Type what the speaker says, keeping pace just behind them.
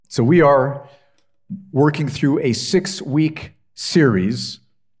So we are working through a 6-week series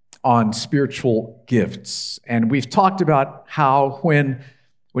on spiritual gifts. And we've talked about how when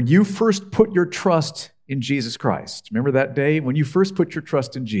you first put your trust in Jesus Christ, remember that day? When you first put your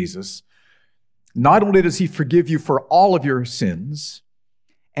trust in Jesus, not only does he forgive you for all of your sins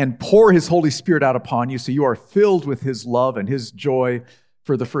and pour his Holy Spirit out upon you so you are filled with his love and his joy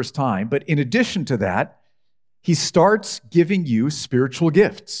for the first time, but in addition to that, he starts giving you spiritual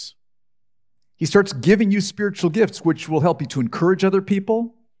gifts. He starts giving you spiritual gifts, which will help you to encourage other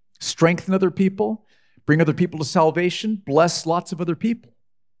people, strengthen other people, bring other people to salvation, bless lots of other people.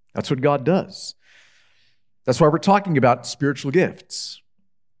 That's what God does. That's why we're talking about spiritual gifts.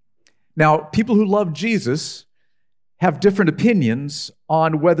 Now, people who love Jesus have different opinions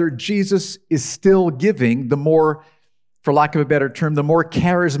on whether Jesus is still giving the more, for lack of a better term, the more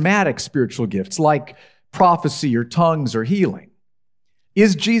charismatic spiritual gifts, like prophecy or tongues or healing.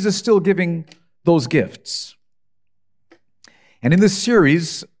 Is Jesus still giving those gifts? And in this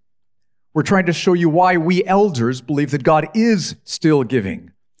series, we're trying to show you why we elders believe that God is still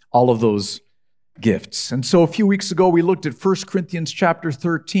giving all of those gifts. And so a few weeks ago, we looked at 1 Corinthians chapter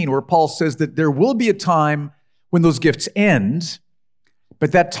 13, where Paul says that there will be a time when those gifts end,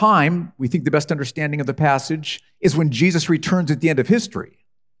 but that time, we think the best understanding of the passage, is when Jesus returns at the end of history,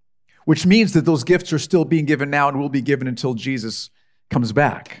 which means that those gifts are still being given now and will be given until Jesus comes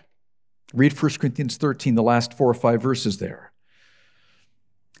back. Read 1 Corinthians 13, the last 4 or 5 verses there.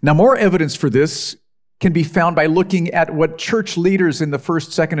 Now, more evidence for this can be found by looking at what church leaders in the 1st,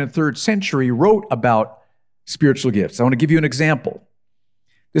 2nd, and 3rd century wrote about spiritual gifts. I want to give you an example.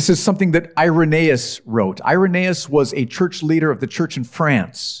 This is something that Irenaeus wrote. Irenaeus was a church leader of the church in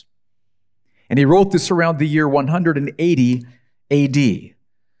France, and he wrote this around the year 180 AD.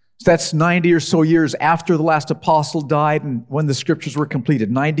 So that's 90 or so years after the last apostle died and when the scriptures were completed.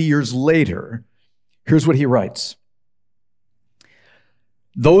 90 years later, here's what he writes.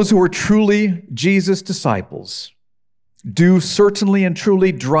 Those who are truly Jesus' disciples do certainly and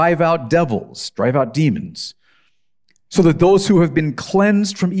truly drive out devils, drive out demons, so that those who have been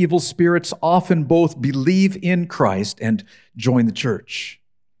cleansed from evil spirits often both believe in Christ and join the church.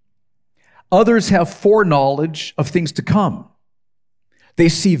 Others have foreknowledge of things to come. They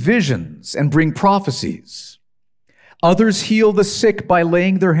see visions and bring prophecies. Others heal the sick by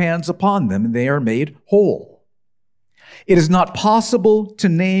laying their hands upon them, and they are made whole. It is not possible to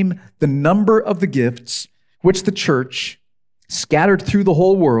name the number of the gifts which the church, scattered through the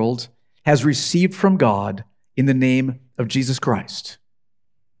whole world, has received from God in the name of Jesus Christ.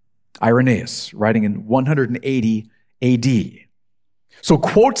 Irenaeus, writing in 180 AD. So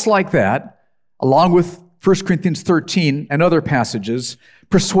quotes like that, along with 1 Corinthians 13 and other passages,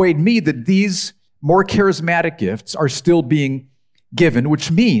 persuade me that these more charismatic gifts are still being given, which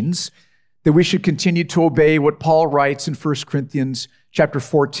means that we should continue to obey what Paul writes in 1 Corinthians chapter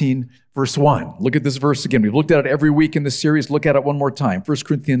 14, verse 1. Look at this verse again. We've looked at it every week in this series. Look at it one more time. 1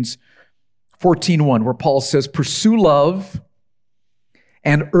 Corinthians 14:1, where Paul says, "Pursue love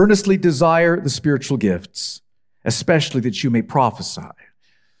and earnestly desire the spiritual gifts, especially that you may prophesy."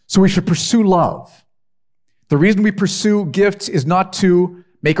 So we should pursue love. The reason we pursue gifts is not to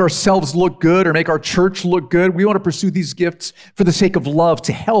make ourselves look good or make our church look good. We want to pursue these gifts for the sake of love,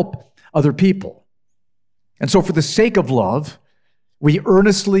 to help other people. And so for the sake of love, we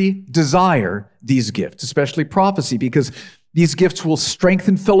earnestly desire these gifts, especially prophecy, because these gifts will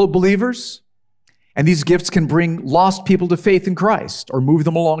strengthen fellow believers, and these gifts can bring lost people to faith in Christ or move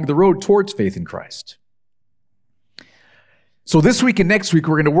them along the road towards faith in Christ. So this week and next week,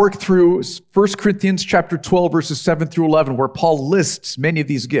 we're going to work through 1 Corinthians chapter 12, verses 7 through 11, where Paul lists many of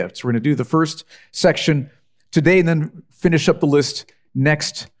these gifts. We're going to do the first section today and then finish up the list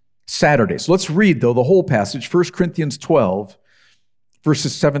next Saturday. So let's read, though, the whole passage, 1 Corinthians 12,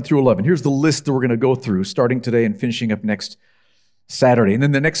 verses 7 through 11. Here's the list that we're going to go through, starting today and finishing up next Saturday. And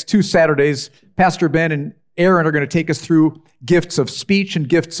then the next 2 Saturdays, Pastor Ben and Aaron are going to take us through gifts of speech and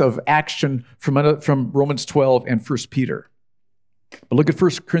gifts of action from Romans 12 and 1 Peter. But look at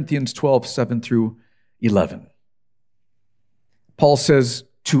 1 Corinthians 12, 7 through 11. Paul says,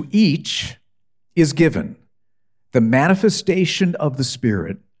 "To each is given the manifestation of the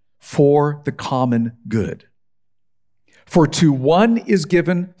Spirit for the common good. For to one is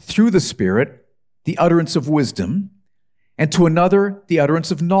given through the Spirit the utterance of wisdom, and to another the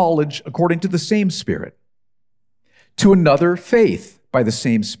utterance of knowledge according to the same Spirit. To another faith by the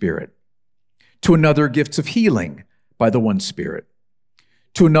same Spirit. To another gifts of healing by the one Spirit.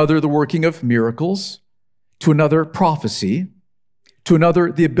 To another the working of miracles. To another prophecy. To another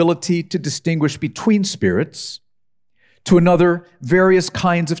the ability to distinguish between spirits. to another, various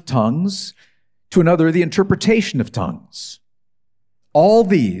kinds of tongues, to another, the interpretation of tongues. All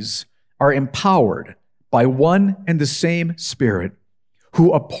these are empowered by one and the same Spirit,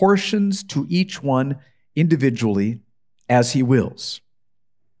 who apportions to each one individually as he wills.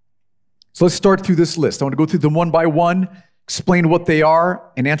 So let's start through this list. I want to go through them one by one, explain what they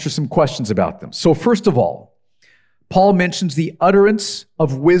are, and answer some questions about them. So first of all, Paul mentions the utterance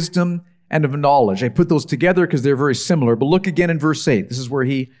of wisdom and of knowledge. I put those together because they're very similar, but look again in verse 8. This is where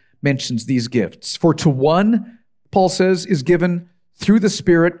he mentions these gifts. For to one, Paul says, is given through the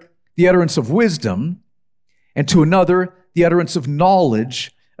Spirit the utterance of wisdom, and to another the utterance of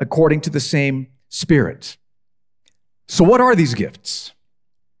knowledge according to the same Spirit. So what are these gifts?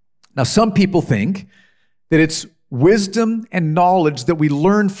 Now, some people think that it's wisdom and knowledge that we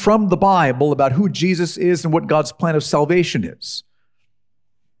learn from the Bible about who Jesus is and what God's plan of salvation is.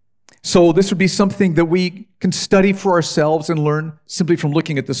 So this would be something that we can study for ourselves and learn simply from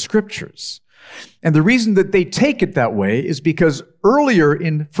looking at the Scriptures. And the reason that they take it that way is because earlier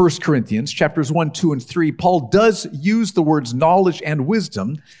in 1 Corinthians, chapters 1, 2, and 3, Paul does use the words knowledge and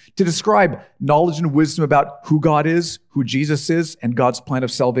wisdom to describe knowledge and wisdom about who God is, who Jesus is, and God's plan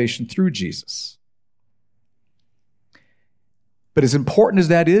of salvation through Jesus. But as important as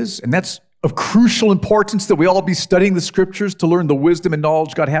that is, and that's of crucial importance that we all be studying the Scriptures to learn the wisdom and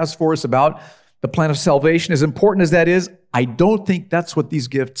knowledge God has for us about the plan of salvation, as important as that is, I don't think that's what these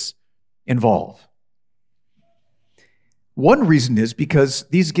gifts involve. One reason is because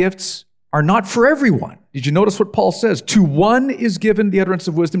these gifts are not for everyone. Did you notice what Paul says? To one is given the utterance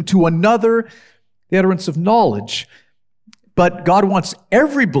of wisdom, to another the utterance of knowledge. But God wants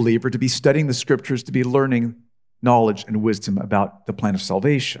every believer to be studying the Scriptures, to be learning knowledge and wisdom about the plan of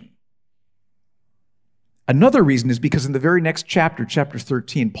salvation. Another reason is because in the very next chapter, chapter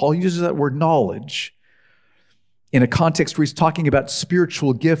 13, Paul uses that word knowledge in a context where he's talking about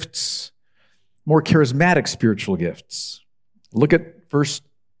spiritual gifts, more charismatic spiritual gifts. Look at 1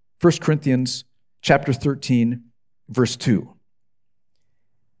 Corinthians chapter 13, verse 2.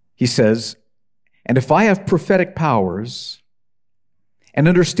 He says, "And if I have prophetic powers and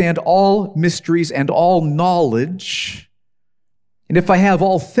understand all mysteries and all knowledge, and if I have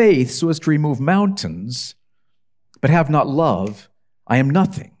all faith so as to remove mountains, but have not love, I am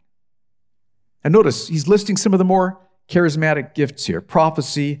nothing." And notice, he's listing some of the more charismatic gifts here,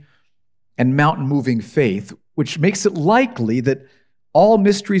 prophecy and mountain-moving faith, which makes it likely that all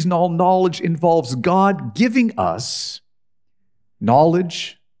mysteries and all knowledge involves God giving us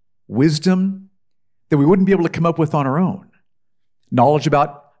knowledge, wisdom that we wouldn't be able to come up with on our own. Knowledge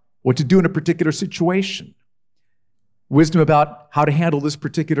about what to do in a particular situation. Wisdom about how to handle this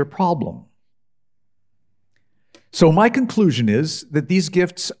particular problem. So my conclusion is that these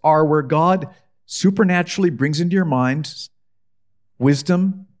gifts are where God supernaturally brings into your mind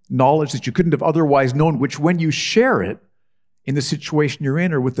wisdom, knowledge that you couldn't have otherwise known, which when you share it in the situation you're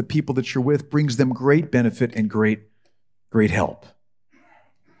in or with the people that you're with, brings them great benefit and great help.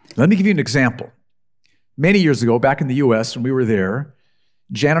 Let me give you an example. Many years ago, back in the U.S., when we were there,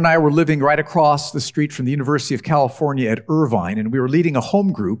 Jan and I were living right across the street from the University of California at Irvine, and we were leading a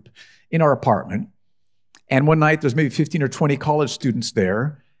home group in our apartment. And one night, there's maybe 15 or 20 college students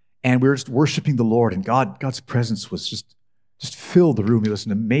there, and we were just worshiping the Lord, and God's presence was just filled the room. It was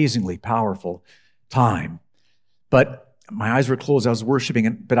an amazingly powerful time. But my eyes were closed. I was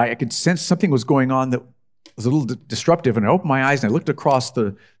worshiping, but I could sense something was going on that was a little disruptive. And I opened my eyes and I looked across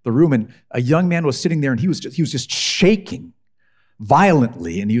the room, and a young man was sitting there, and he was just shaking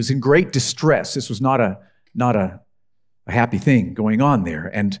violently, and he was in great distress. This was not a happy thing going on there.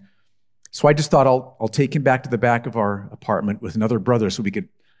 And so I just thought I'll take him back to the back of our apartment with another brother so we could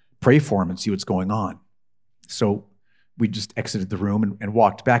pray for him and see what's going on. So we just exited the room and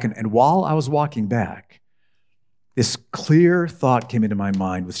walked back. And while I was walking back, this clear thought came into my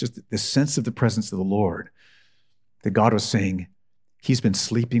mind with just this sense of the presence of the Lord, that God was saying, he's been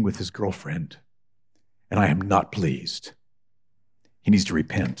sleeping with his girlfriend, and I am not pleased. He needs to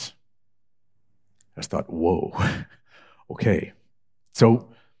repent. I just thought, whoa, okay. So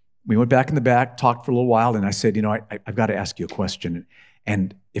we went back in the back, talked for a little while, and I said, I've got to ask you a question.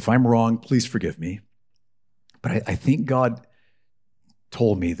 And if I'm wrong, please forgive me. But I think God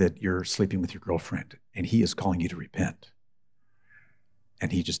told me that you're sleeping with your girlfriend, and he is calling you to repent.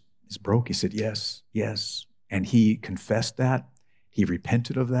 And he just is broke. He said, yes. And he confessed that. He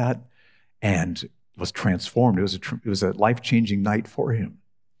repented of that and was transformed. It was a life-changing night for him.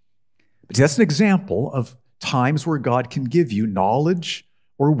 But see, that's an example of times where God can give you knowledge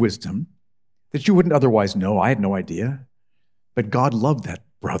or wisdom that you wouldn't otherwise know. I had no idea. But God loved that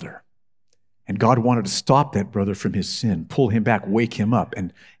brother. And God wanted to stop that brother from his sin, pull him back, wake him up.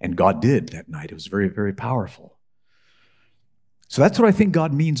 And God did that night. It was very, very powerful. So that's what I think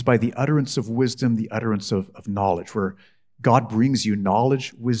God means by the utterance of wisdom, the utterance of knowledge, where God brings you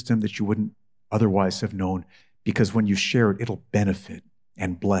knowledge, wisdom that you wouldn't otherwise have known, because when you share it, it'll benefit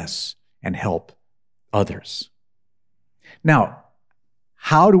and bless and help others. Now,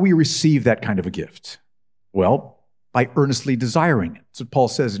 how do we receive that kind of a gift? Well, by earnestly desiring it. That's what Paul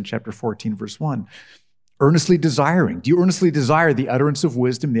says in chapter 14, verse 1. Earnestly desiring. Do you earnestly desire the utterance of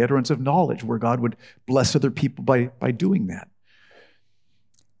wisdom, the utterance of knowledge, where God would bless other people by doing that?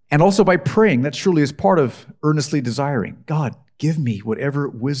 And also by praying. That surely is part of earnestly desiring. God, give me whatever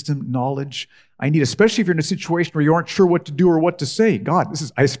wisdom, knowledge I need, especially if you're in a situation where you aren't sure what to do or what to say. God,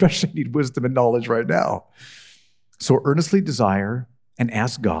 I especially need wisdom and knowledge right now. So earnestly desire and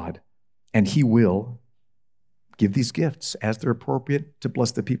ask God, and He will give these gifts as they're appropriate to bless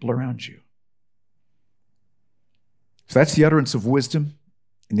the people around you. So that's the utterance of wisdom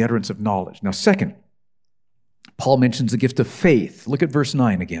and the utterance of knowledge. Now, second, Paul mentions the gift of faith. Look at verse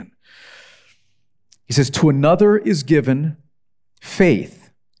 9 again. He says, to another is given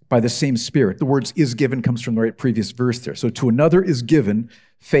faith by the same Spirit. The words is given comes from the right previous verse there. So to another is given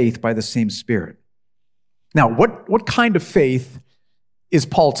faith by the same Spirit. Now, what kind of faith is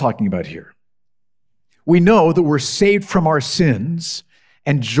Paul talking about here? We know that we're saved from our sins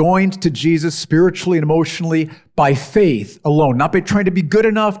and joined to Jesus spiritually and emotionally by faith alone, not by trying to be good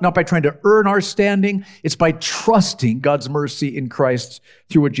enough, not by trying to earn our standing. It's by trusting God's mercy in Christ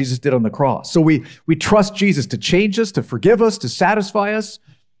through what Jesus did on the cross. So we trust Jesus to change us, to forgive us, to satisfy us,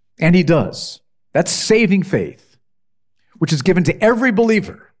 and He does. That's saving faith, which is given to every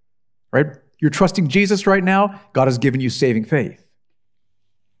believer, right? You're trusting Jesus right now, God has given you saving faith.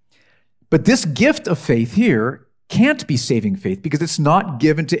 But this gift of faith here can't be saving faith because it's not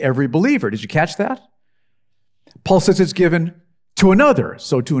given to every believer. Did you catch that? Paul says it's given to another.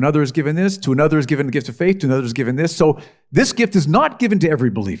 So to another is given this, to another is given the gift of faith, to another is given this. So this gift is not given to every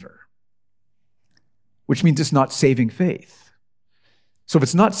believer, which means it's not saving faith. So if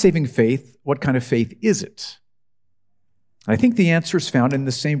it's not saving faith, what kind of faith is it? I think the answer is found in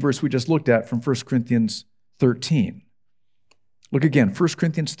the same verse we just looked at from 1 Corinthians 13. Look again, 1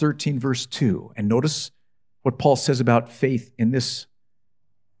 Corinthians 13, verse 2, and notice what Paul says about faith in this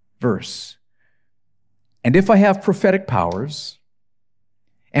verse. And if I have prophetic powers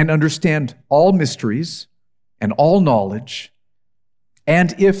and understand all mysteries and all knowledge,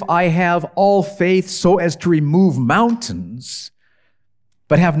 and if I have all faith so as to remove mountains,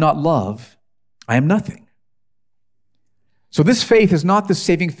 but have not love, I am nothing. So this faith is not the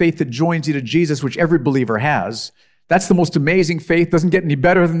saving faith that joins you to Jesus, which every believer has. That's the most amazing faith. Doesn't get any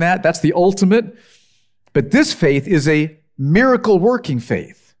better than that. That's the ultimate. But this faith is a miracle-working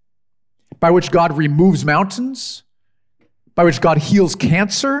faith by which God removes mountains, by which God heals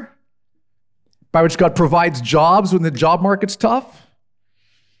cancer, by which God provides jobs when the job market's tough.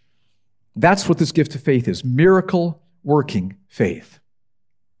 That's what this gift of faith is, miracle-working faith.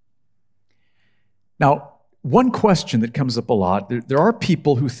 Now, one question that comes up a lot, there are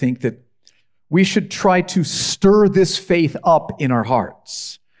people who think that we should try to stir this faith up in our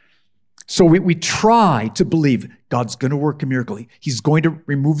hearts. So we try to believe God's going to work a miracle. He's going to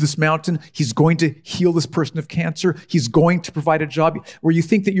remove this mountain. He's going to heal this person of cancer. He's going to provide a job, where you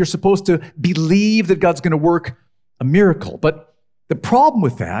think that you're supposed to believe that God's going to work a miracle. But the problem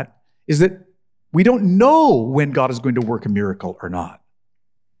with that is that we don't know when God is going to work a miracle or not.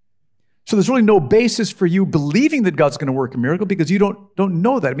 So there's really no basis for you believing that God's going to work a miracle because you don't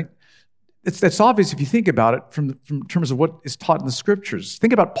know that. I mean, that's obvious if you think about it from terms of what is taught in the Scriptures.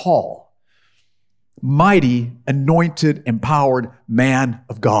 Think about Paul, mighty, anointed, empowered man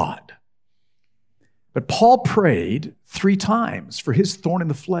of God. But Paul prayed 3 times for his thorn in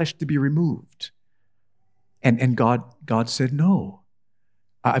the flesh to be removed. And God said, no,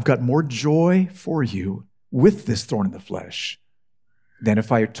 I've got more joy for you with this thorn in the flesh than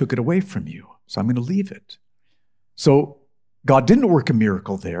if I took it away from you. So I'm going to leave it. So God didn't work a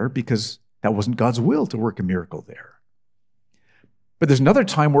miracle there because that wasn't God's will to work a miracle there. But there's another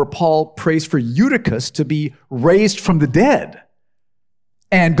time where Paul prays for Eutychus to be raised from the dead.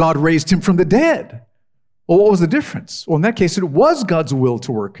 And God raised him from the dead. Well, what was the difference? Well, in that case, it was God's will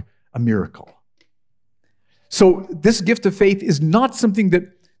to work a miracle. So this gift of faith is not something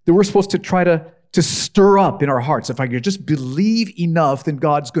that we're supposed to try to stir up in our hearts. If I could just believe enough, then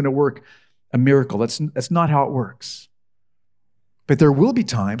God's going to work a miracle. That's not how it works. But there will be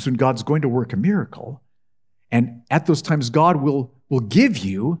times when God's going to work a miracle, and at those times, God will give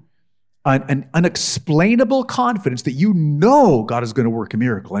you an unexplainable confidence that you know God is going to work a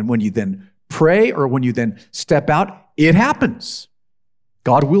miracle. And when you then pray or when you then step out, it happens.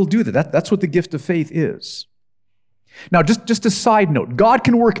 God will do that. That's what the gift of faith is. Now, just a side note, God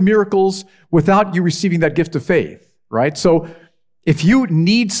can work miracles without you receiving that gift of faith, right? So if you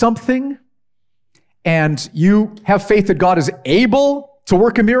need something and you have faith that God is able to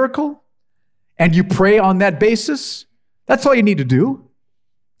work a miracle and you pray on that basis, that's all you need to do.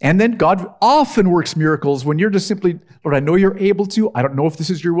 And then God often works miracles when you're just simply, Lord, I know you're able to. I don't know if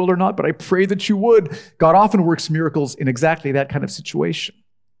this is your will or not, but I pray that you would. God often works miracles in exactly that kind of situation.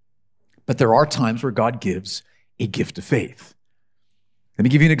 But there are times where God gives a gift of faith. Let me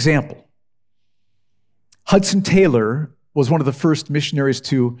give you an example. Hudson Taylor was one of the first missionaries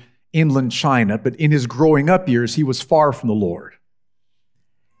to inland China, but in his growing up years, he was far from the Lord.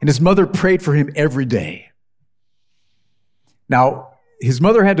 And his mother prayed for him every day. Now, his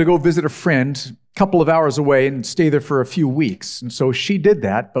mother had to go visit a friend a couple of hours away and stay there for a few weeks. And so she did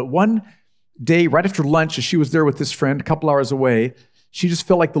that. But one day, right after lunch, as she was there with this friend a couple hours away, she just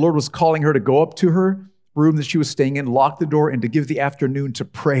felt like the Lord was calling her to go up to her room that she was staying in, lock the door, and to give the afternoon to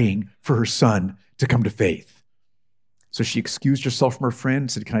praying for her son to come to faith. So she excused herself from her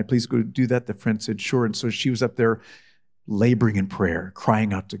friend, said, "Can I please go do that?" The friend said, "Sure." And so she was up there laboring in prayer,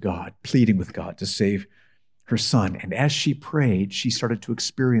 crying out to God, pleading with God to save her son. And as she prayed, she started to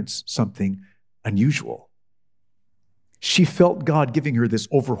experience something unusual. She felt God giving her this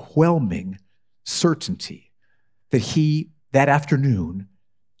overwhelming certainty that he, that afternoon,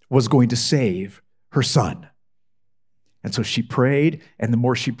 was going to save her son. And so she prayed, and the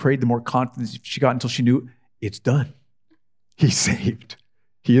more she prayed, the more confidence she got until she knew it's done. He's saved.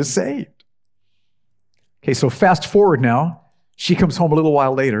 He is saved. Okay, so fast forward now. She comes home a little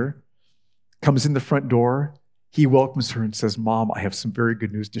while later, comes in the front door. He welcomes her and says, "Mom, I have some very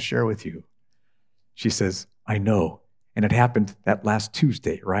good news to share with you." She says, "I know. And it happened that last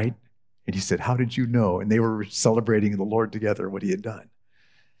Tuesday, right?" And he said, "How did you know?" And they were celebrating the Lord together, what he had done.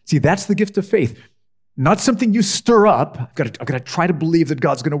 See, that's the gift of faith. Not something you stir up. I've got to try to believe that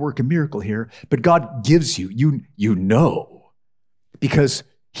God's going to work a miracle here. But God gives you, you know, because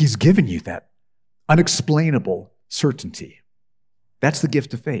he's given you that unexplainable certainty. That's the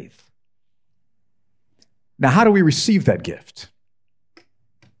gift of faith. Now, how do we receive that gift?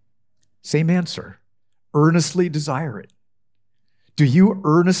 Same answer. Earnestly desire it. Do you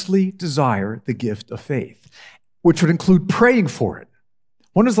earnestly desire the gift of faith? Which would include praying for it.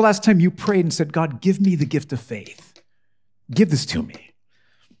 When was the last time you prayed and said, "God, give me the gift of faith. Give this to me."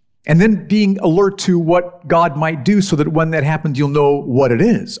 And then being alert to what God might do so that when that happens, you'll know what it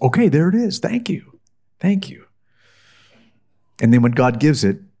is. Okay, there it is. Thank you. Thank you. And then when God gives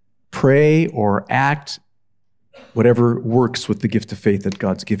it, pray or act whatever works with the gift of faith that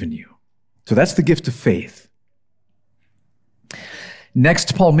God's given you. So that's the gift of faith.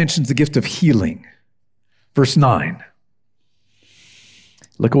 Next, Paul mentions the gift of healing. Verse 9.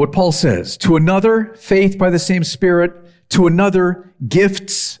 Look at what Paul says. To another, faith by the same Spirit. To another,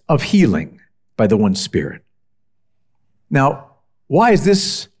 gifts of healing by the one Spirit. Now, why is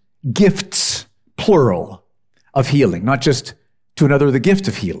this gifts, plural, of healing? Not just to another, the gift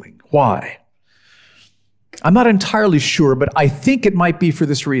of healing. Why? I'm not entirely sure, but I think it might be for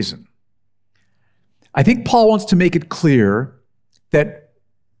this reason. I think Paul wants to make it clear that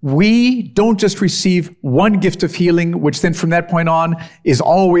we don't just receive one gift of healing, which then from that point on is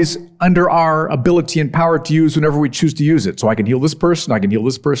always under our ability and power to use whenever we choose to use it. So I can heal this person, I can heal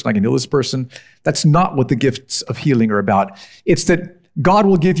this person, I can heal this person. That's not what the gifts of healing are about. It's that God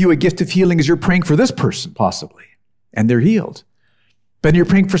will give you a gift of healing as you're praying for this person, possibly, and they're healed. Then you're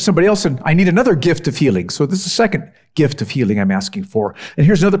praying for somebody else, and I need another gift of healing. So this is a second gift of healing I'm asking for. And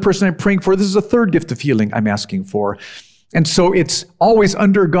here's another person I'm praying for. This is a third gift of healing I'm asking for. And so it's always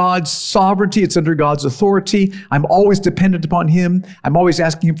under God's sovereignty. It's under God's authority. I'm always dependent upon him. I'm always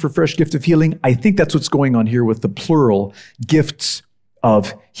asking him for a fresh gift of healing. I think that's what's going on here with the plural gifts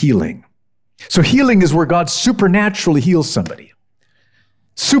of healing. So healing is where God supernaturally heals somebody.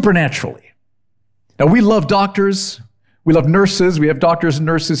 Supernaturally. Now we love doctors. We love nurses. We have doctors and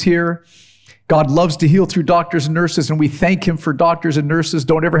nurses here. God loves to heal through doctors and nurses, and we thank him for doctors and nurses.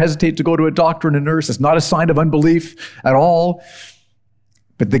 Don't ever hesitate to go to a doctor and a nurse. It's not a sign of unbelief at all.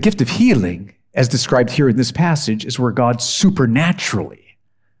 But the gift of healing, as described here in this passage, is where God supernaturally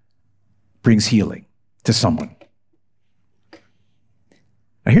brings healing to someone.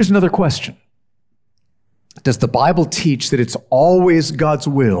 Now, here's another question. Does the Bible teach that it's always God's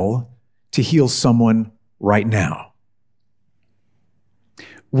will to heal someone right now?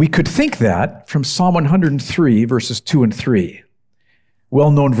 We could think that from Psalm 103, verses 2 and 3.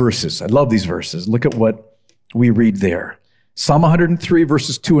 Well-known verses. I love these verses. Look at what we read there. Psalm 103,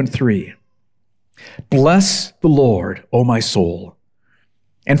 verses 2 and 3. Bless the Lord, O my soul,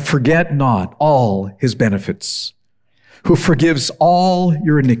 and forget not all his benefits, who forgives all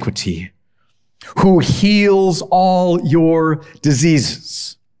your iniquity, who heals all your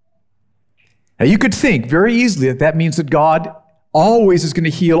diseases. Now you could think very easily that that means that God always is going to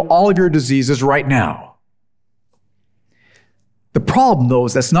heal all of your diseases right now. The problem, though,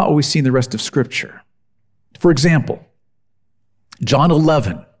 is that's not what we see in the rest of Scripture. For example, John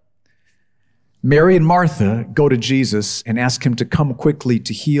 11, Mary and Martha go to Jesus and ask him to come quickly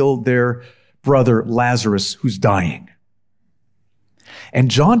to heal their brother Lazarus, who's dying. And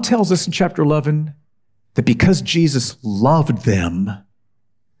John tells us in chapter 11 that because Jesus loved them,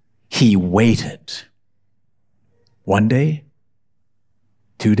 he waited. 1 day,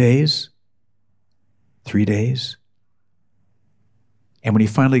 2 days, 3 days. And when he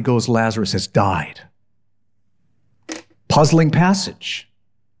finally goes, Lazarus has died. Puzzling passage.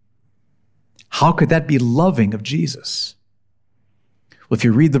 How could that be loving of Jesus? Well, if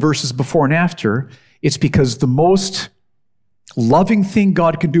you read the verses before and after, it's because the most loving thing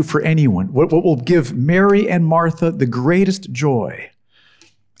God could do for anyone, what will give Mary and Martha the greatest joy,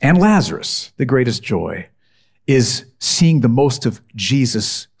 and Lazarus the greatest joy, is seeing the most of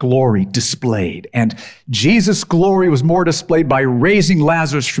Jesus' glory displayed. And Jesus' glory was more displayed by raising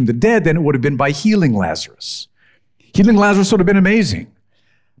Lazarus from the dead than it would have been by healing Lazarus. Healing Lazarus would have been amazing.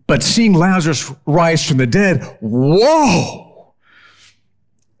 But seeing Lazarus rise from the dead, whoa!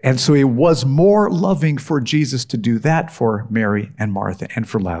 And so it was more loving for Jesus to do that for Mary and Martha and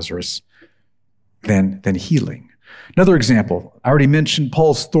for Lazarus than healing. Another example, I already mentioned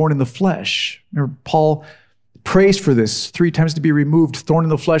Paul's thorn in the flesh. Remember, Paul prays for this 3 times to be removed, thorn in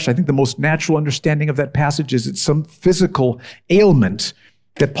the flesh. I think the most natural understanding of that passage is it's some physical ailment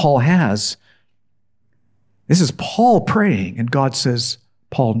that Paul has. This is Paul praying, and God says,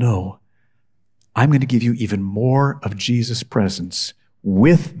 Paul, no, I'm going to give you even more of Jesus' presence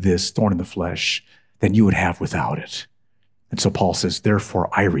with this thorn in the flesh than you would have without it. And so Paul says, therefore,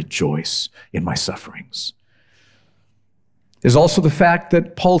 I rejoice in my sufferings. There's also the fact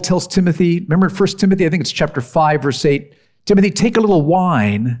that Paul tells Timothy, remember in 1 Timothy, I think it's chapter 5, verse 8, Timothy, take a little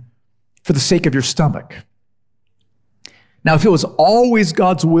wine for the sake of your stomach. Now, if it was always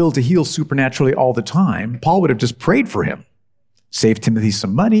God's will to heal supernaturally all the time, Paul would have just prayed for him, save Timothy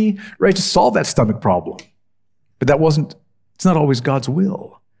some money, right, to solve that stomach problem. But it's not always God's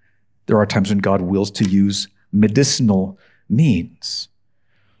will. There are times when God wills to use medicinal means.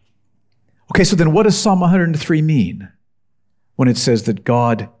 Okay, so then what does Psalm 103 mean when it says that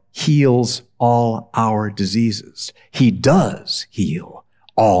God heals all our diseases? He does heal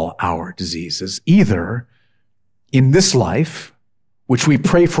all our diseases, either in this life, which we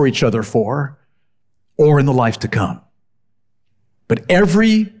pray for each other for, or in the life to come. But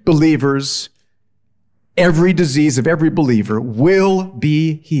every disease of every believer will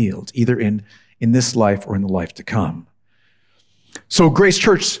be healed, either in this life or in the life to come. So Grace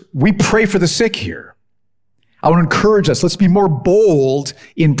Church, we pray for the sick here. I want to encourage us, let's be more bold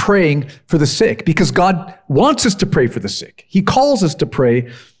in praying for the sick, because God wants us to pray for the sick. He calls us to pray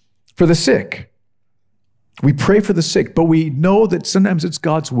for the sick. We pray for the sick, but we know that sometimes it's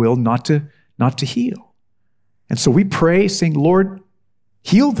God's will not to heal. And so we pray saying, Lord,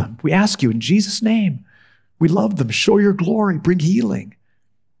 heal them. We ask you in Jesus' name. We love them. Show your glory. Bring healing.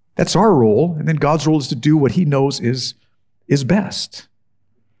 That's our role. And then God's role is to do what he knows is best.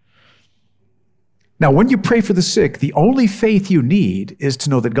 Now, when you pray for the sick, the only faith you need is to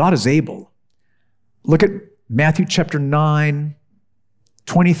know that God is able. Look at Matthew chapter 9,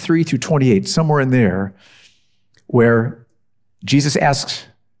 23 through 28, somewhere in there, where Jesus asks,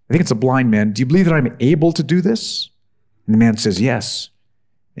 I think it's a blind man, do you believe that I'm able to do this? And the man says, yes.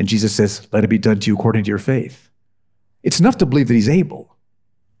 And Jesus says, let it be done to you according to your faith. It's enough to believe that he's able.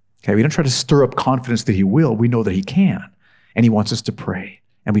 Okay, we don't try to stir up confidence that he will. We know that he can. And he wants us to pray.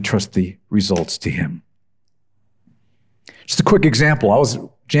 And we trust the results to him. Just a quick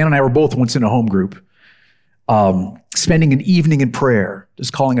example. Jan and I were both once in a home group, spending an evening in prayer,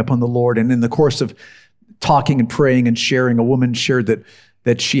 just calling upon the Lord. And in the course of talking and praying and sharing, a woman shared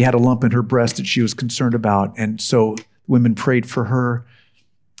that she had a lump in her breast that she was concerned about. And so women prayed for her.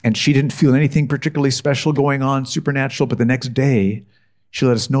 And she didn't feel anything particularly special going on, supernatural, but the next day, she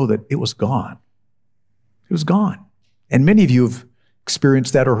let us know that it was gone. It was gone. And many of you have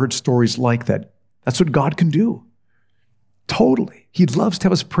experienced that or heard stories like that. That's what God can do. Totally. He loves to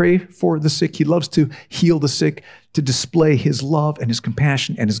have us pray for the sick. He loves to heal the sick, to display his love and his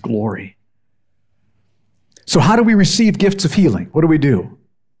compassion and his glory. So how do we receive gifts of healing? What do we do?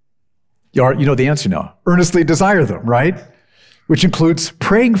 You know the answer now. Earnestly desire them, right? Which includes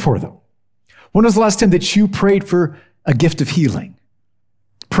praying for them. When was the last time that you prayed for a gift of healing?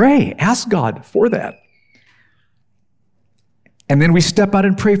 Pray, ask God for that. And then we step out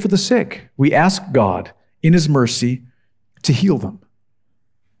and pray for the sick. We ask God in his mercy to heal them.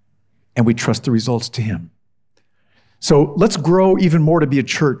 And we trust the results to him. So let's grow even more to be a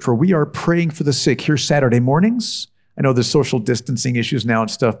church where we are praying for the sick here Saturday mornings. I know there's social distancing issues now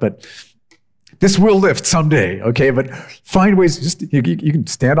and stuff, but this will lift someday, okay? But find ways, just you can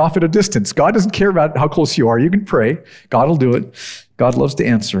stand off at a distance. God doesn't care about how close you are. You can pray. God will do it. God loves to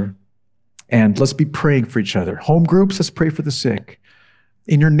answer. And let's be praying for each other. Home groups, let's pray for the sick.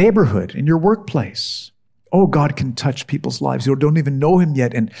 In your neighborhood, in your workplace. Oh, God can touch people's lives who don't even know him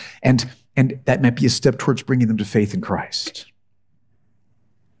yet. And that might be a step towards bringing them to faith in Christ.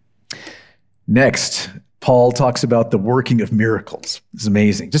 Next, Paul talks about the working of miracles. It's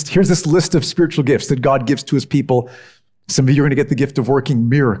amazing. Just here's this list of spiritual gifts that God gives to his people. Some of you are going to get the gift of working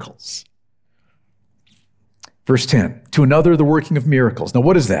miracles. Verse 10, to another, the working of miracles. Now,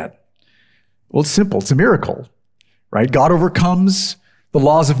 what is that? Well, it's simple. It's a miracle, right? God overcomes the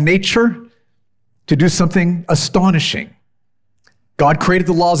laws of nature to do something astonishing. God created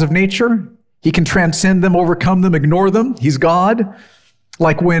the laws of nature. He can transcend them, overcome them, ignore them. He's God.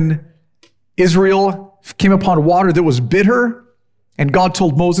 Like when Israel came upon water that was bitter, and God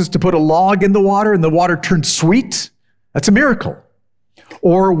told Moses to put a log in the water, and the water turned sweet. That's a miracle.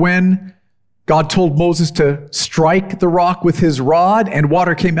 Or when God told Moses to strike the rock with his rod, and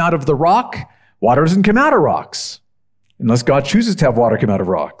water came out of the rock. Water doesn't come out of rocks unless God chooses to have water come out of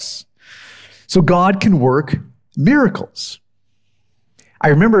rocks. So God can work miracles. I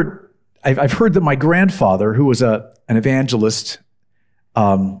remember, I've heard that my grandfather, who was an evangelist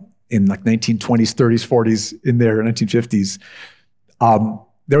in like 1920s, 30s, 40s, in there, 1950s,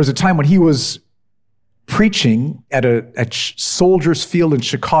 there was a time when he was preaching at Soldiers Field in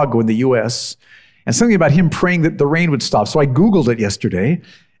Chicago in the U.S., and something about him praying that the rain would stop. So I Googled it yesterday,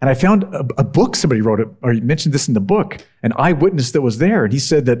 and I found a book somebody wrote, or he mentioned this in the book, an eyewitness that was there, and he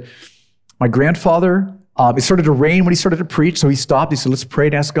said that my grandfather, it started to rain when he started to preach, so he stopped. He said, let's pray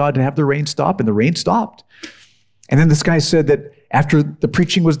and ask God to have the rain stop, and the rain stopped. And then this guy said that after the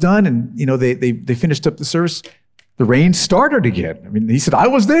preaching was done and they finished up the service, the rain started again. I mean, he said, I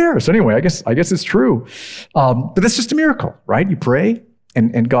was there. So anyway, I guess it's true. But that's just a miracle, right? You pray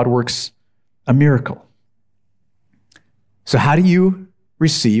and God works a miracle. So how do you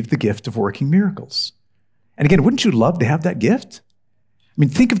receive the gift of working miracles? And again, wouldn't you love to have that gift? I mean,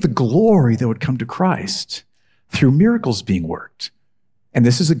 think of the glory that would come to Christ through miracles being worked. And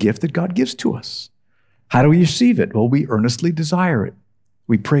this is a gift that God gives to us. How do we receive it? Well, we earnestly desire it.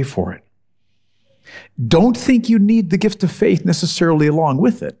 We pray for it. Don't think you need the gift of faith necessarily along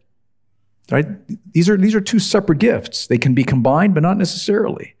with it. Right? These are two separate gifts. They can be combined, but not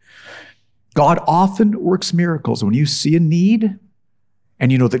necessarily. God often works miracles. When you see a need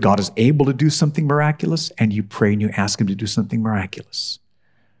and you know that God is able to do something miraculous, and you pray and you ask him to do something miraculous.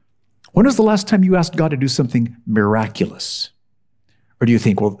 When was the last time you asked God to do something miraculous? Or do you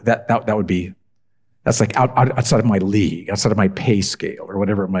think, well, that would be, that's like outside of my league, outside of my pay scale, or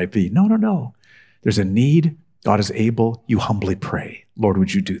whatever it might be? No. There's a need. God is able. You humbly pray, Lord,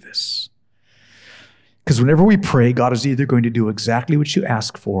 would you do this? Because whenever we pray, God is either going to do exactly what you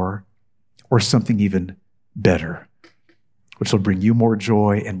ask for or something even better, which will bring you more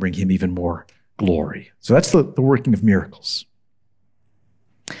joy and bring him even more glory. So that's the working of miracles.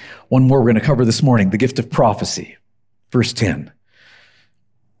 One more we're going to cover this morning, the gift of prophecy. Verse 10.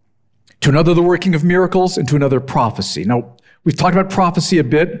 To another, the working of miracles, and to another, prophecy. Now, we've talked about prophecy a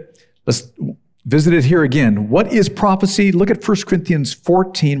bit. Let's visit it here again. What is prophecy? Look at 1 Corinthians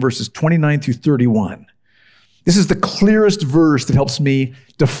 14, verses 29 through 31. This is the clearest verse that helps me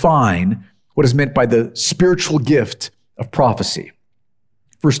define what is meant by the spiritual gift of prophecy.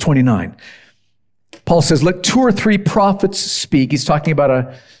 Verse 29. Paul says, let 2 or 3 prophets speak. He's talking about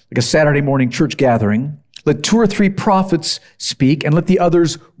a Saturday morning church gathering. Let 2 or 3 prophets speak, and let the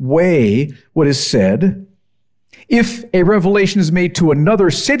others weigh what is said. If a revelation is made to another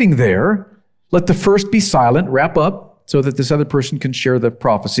sitting there, let the first be silent, wrap up, so that this other person can share the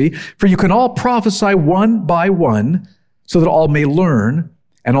prophecy. For you can all prophesy one by one, so that all may learn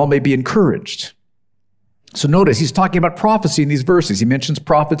and all may be encouraged. So notice, he's talking about prophecy in these verses. He mentions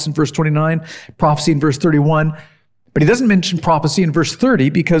prophets in verse 29, prophecy in verse 31, but he doesn't mention prophecy in verse 30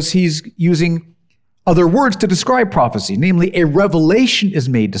 because he's using other words to describe prophecy. Namely, a revelation is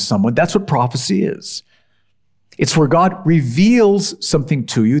made to someone. That's what prophecy is. It's where God reveals something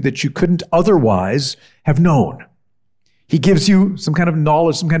to you that you couldn't otherwise have known. He gives you some kind of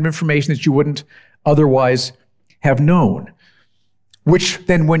knowledge, some kind of information that you wouldn't otherwise have known. which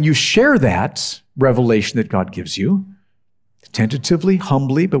then when you share that revelation that God gives you, tentatively,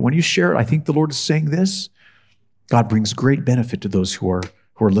 humbly, but when you share it, I think the Lord is saying this, God brings great benefit to those who are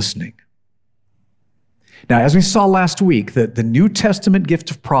listening. Now, as we saw last week, that the New Testament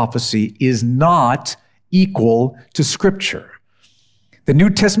gift of prophecy is not equal to Scripture. The New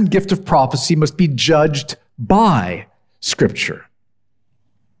Testament gift of prophecy must be judged by Scripture.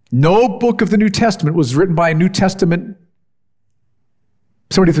 No book of the New Testament was written by a New Testament,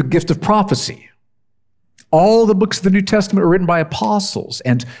 somebody with a gift of prophecy. All the books of the New Testament are written by apostles,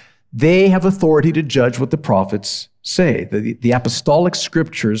 and they have authority to judge what the prophets say. The apostolic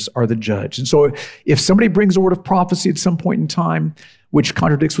scriptures are the judge. And so if somebody brings a word of prophecy at some point in time, which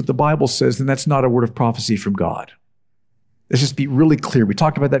contradicts what the Bible says, then that's not a word of prophecy from God. Let's just be really clear. We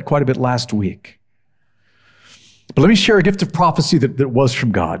talked about that quite a bit last week. But let me share a gift of prophecy that was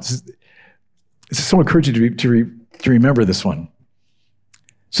from God. This is so encouraging to remember this one.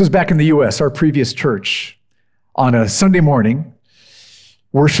 This was back in the U.S., our previous church, on a Sunday morning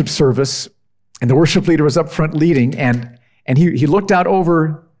worship service, and the worship leader was up front leading, and he looked out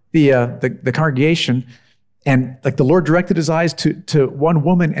over the congregation, and like the Lord directed his eyes to one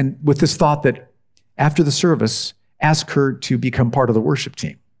woman, and with this thought that after the service, ask her to become part of the worship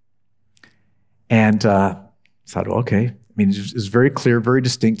team. And I thought, well, okay. I mean, it was very clear, very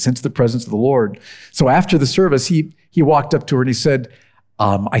distinct, sense the presence of the Lord. So after the service, he walked up to her and he said,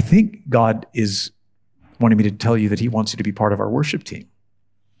 I think God is wanting me to tell you that he wants you to be part of our worship team.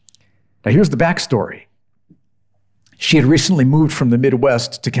 Now, here's the backstory. She had recently moved from the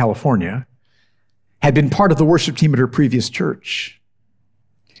Midwest to California, had been part of the worship team at her previous church.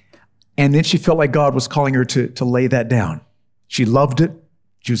 And then she felt like God was calling her to lay that down. She loved it.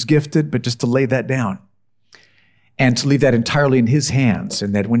 She was gifted, but just to lay that down and to leave that entirely in his hands.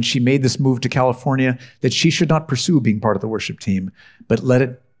 And that when she made this move to California, that she should not pursue being part of the worship team, but let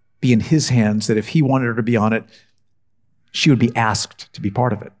it be in his hands, that if he wanted her to be on it, she would be asked to be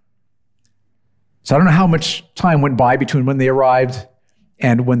part of it. So I don't know how much time went by between when they arrived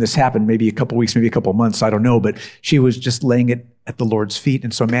and when this happened, maybe a couple weeks, maybe a couple months, I don't know, but she was just laying it at the Lord's feet.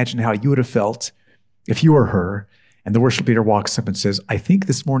 And so imagine how you would have felt if you were her and the worship leader walks up and says, I think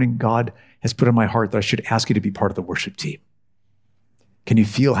this morning God has put in my heart that I should ask you to be part of the worship team. Can you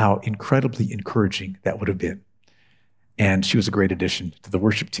feel how incredibly encouraging that would have been? And she was a great addition to the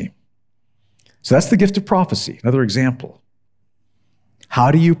worship team. So that's the gift of prophecy. Another example.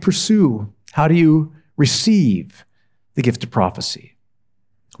 How do you pursue? How do you receive the gift of prophecy?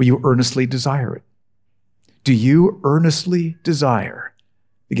 Well, you earnestly desire it. Do you earnestly desire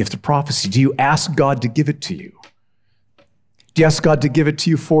the gift of prophecy? Do you ask God to give it to you? Do you ask God to give it to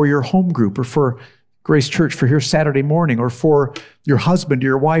you for your home group or for Grace Church for here Saturday morning or for your husband or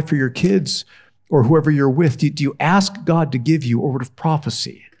your wife or your kids or whoever you're with? Do you ask God to give you a word of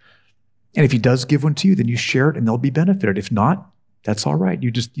prophecy? And if he does give one to you, then you share it and they'll be benefited. If not, that's all right.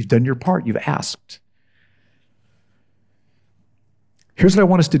 You've done your part. You've asked. Here's what I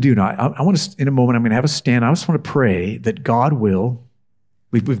want us to do now. I want us, in a moment, I'm going to have a stand. I just want to pray that God will,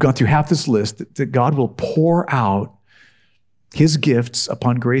 we've gone through half this list, that God will pour out his gifts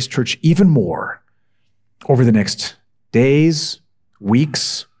upon Grace Church even more over the next days,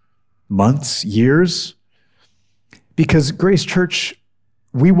 weeks, months, years. Because Grace Church,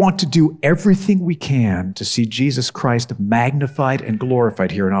 we want to do everything we can to see Jesus Christ magnified and glorified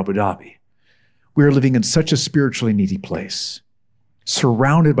here in Abu Dhabi. We are living in such a spiritually needy place,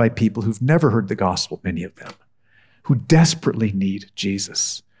 surrounded by people who've never heard the gospel, many of them, who desperately need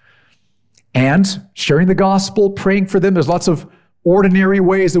Jesus. And sharing the gospel, praying for them, there's lots of ordinary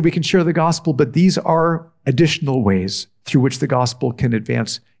ways that we can share the gospel, but these are additional ways through which the gospel can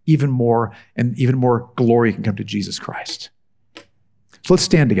advance even more, and even more glory can come to Jesus Christ. So let's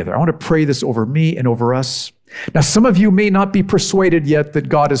stand together. I want to pray this over me and over us. Now, some of you may not be persuaded yet that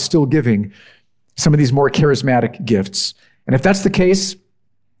God is still giving some of these more charismatic gifts. And if that's the case,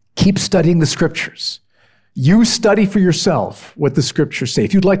 keep studying the scriptures. You study for yourself what the scriptures say.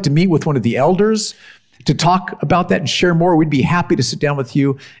 If you'd like to meet with one of the elders to talk about that and share more, we'd be happy to sit down with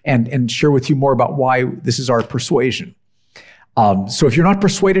you and share with you more about why this is our persuasion. So if you're not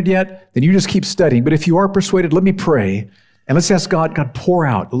persuaded yet, then you just keep studying. But if you are persuaded, let me pray. And let's ask God, pour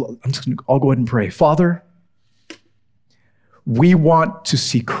out. I'll go ahead and pray. Father, we want to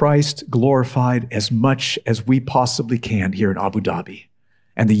see Christ glorified as much as we possibly can here in Abu Dhabi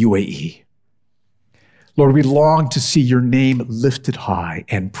and the UAE. Lord, we long to see your name lifted high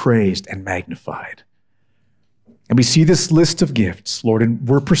and praised and magnified. And we see this list of gifts, Lord, and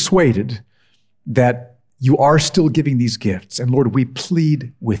we're persuaded that you are still giving these gifts. And Lord, we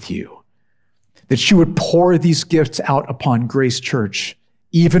plead with you that you would pour these gifts out upon Grace Church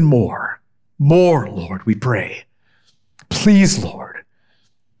even more. More, Lord, we pray. Please, Lord,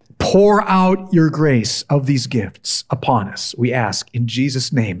 pour out your grace of these gifts upon us, we ask in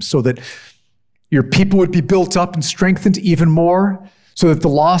Jesus' name, so that your people would be built up and strengthened even more, so that the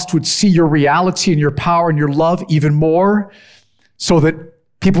lost would see your reality and your power and your love even more, so that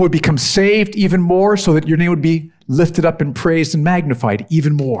people would become saved even more, so that your name would be lifted up and praised and magnified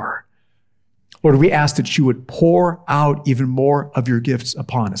even more. Lord, we ask that you would pour out even more of your gifts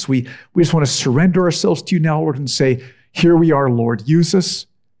upon us. We just want to surrender ourselves to you now, Lord, and say, here we are, Lord. Use us,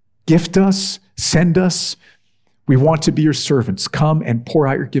 gift us, send us. We want to be your servants. Come and pour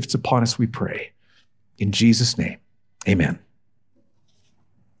out your gifts upon us, we pray. In Jesus' name, amen.